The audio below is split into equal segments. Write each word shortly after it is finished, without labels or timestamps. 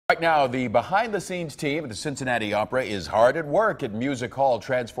Right now, the behind-the-scenes team at the Cincinnati Opera is hard at work at Music Hall,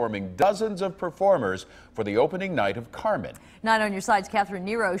 transforming dozens of performers for the opening night of Carmen. 9 on your side's Catherine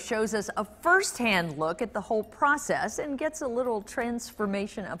Nero shows us a first-hand look at the whole process and gets a little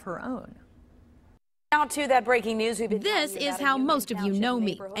transformation of her own. Now to that breaking news. This is how most of you know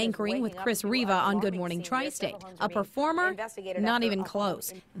me, anchoring with Chris Riva on Good Morning Tri-State. A performer? Not even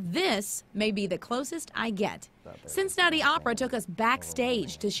close. This may be the closest I get. Cincinnati Opera took us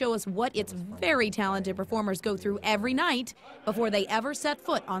backstage to show us what its very talented performers go through every night before they ever set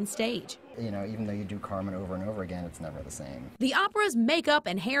foot on stage. You know, even though you do Carmen over and over again, it's never the same. The opera's makeup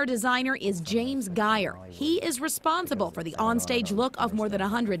and hair designer is James Geyer. He is responsible for the onstage look of more than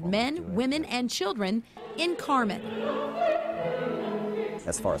 100 men, women, and children in Carmen.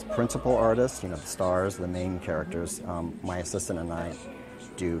 As far as principal artists, you know, the stars, the main characters, my assistant and I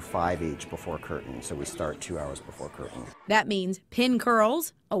do 5 each before curtain, so we start 2 hours before curtain. That means pin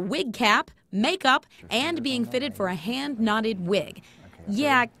curls, a wig cap, makeup, and being fitted for a hand-knotted wig.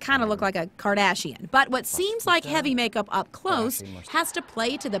 Yeah, kind of look like a Kardashian. But what seems like heavy makeup up close has to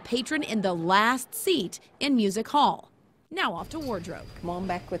play to the patron in the last seat in Music Hall. Now off to wardrobe. Come on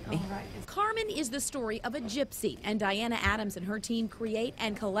back with me. Right. Carmen is the story of a gypsy, and Diana Adams and her team create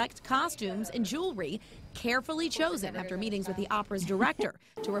and collect costumes and jewelry carefully chosen after meetings with the opera's director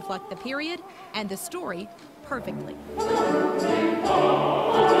to reflect the period and the story perfectly.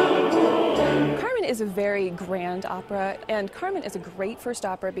 Carmen is a very grand opera, and Carmen is a great first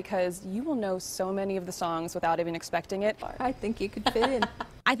opera because you will know so many of the songs without even expecting it. I think you could fit in.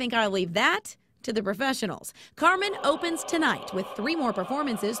 I think I'll leave that to the professionals. Carmen opens tonight with 3 more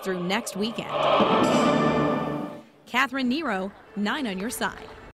performances through next weekend. Catherine Nero, 9 on your side.